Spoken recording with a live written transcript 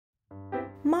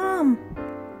Mom,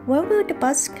 when will the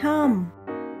bus come?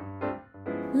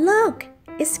 Look,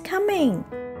 it's coming!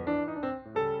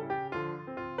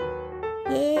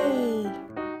 Yay!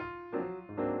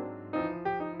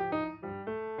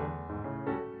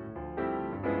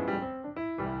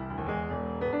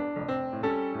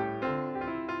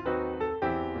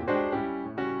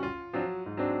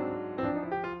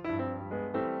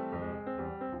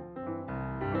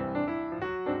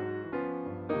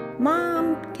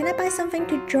 Mom, can I buy something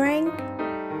to drink?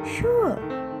 Sure.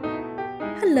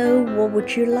 Hello, what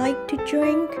would you like to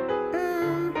drink?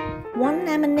 One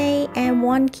lemonade and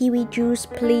one kiwi juice,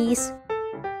 please.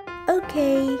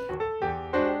 Okay.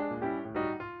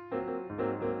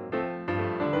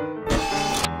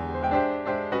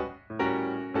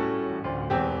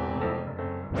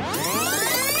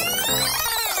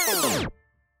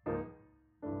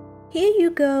 Here you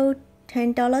go.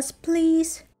 $10,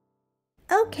 please.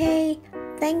 Okay,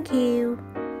 thank you.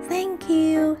 Thank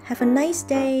you. Have a nice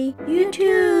day. You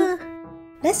too.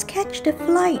 Let's catch the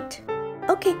flight.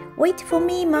 Okay, wait for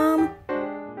me, Mom.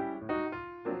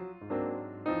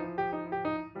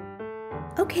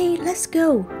 Okay, let's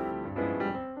go.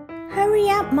 Hurry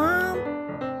up, Mom.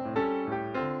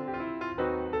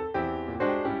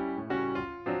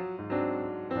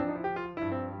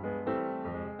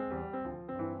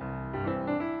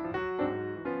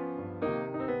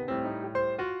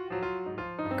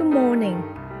 Good morning.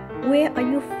 Where are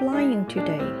you flying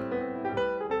today?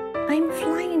 I'm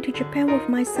flying to Japan with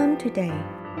my son today.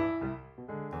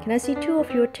 Can I see 2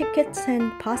 of your tickets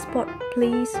and passport,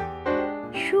 please?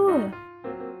 Sure.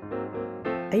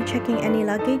 Are you checking any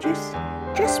luggages?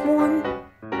 Just one.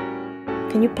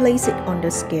 Can you place it on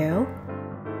the scale?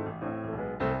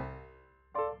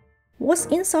 What's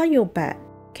inside your bag?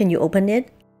 Can you open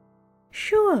it?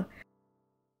 Sure.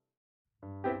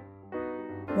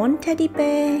 One teddy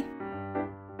bear.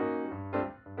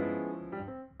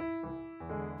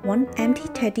 One empty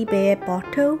teddy bear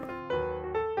bottle.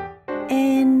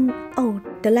 And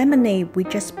the lemonade we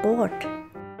just bought.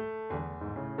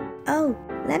 Oh,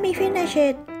 let me finish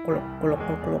it.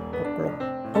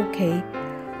 Okay,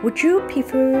 would you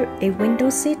prefer a window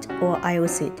seat or aisle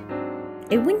seat?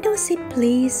 A window seat,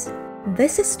 please.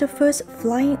 This is the first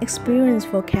flying experience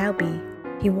for Calbe.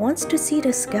 He wants to see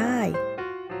the sky.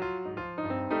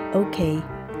 Okay,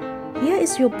 here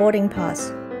is your boarding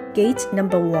pass. Gate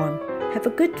number 1. Have a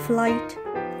good flight.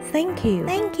 Thank you.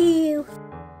 Thank you.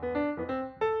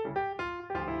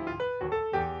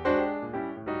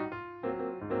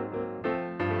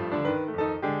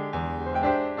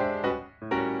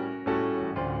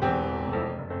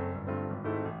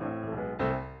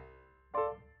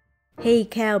 Hey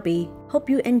Calbe, hope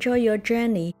you enjoy your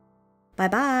journey.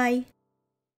 Bye-bye.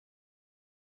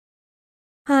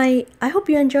 Hi, I hope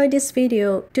you enjoyed this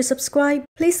video. To subscribe,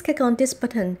 please click on this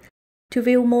button. To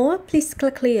view more, please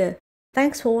click here.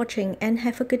 Thanks for watching and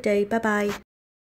have a good day. Bye-bye.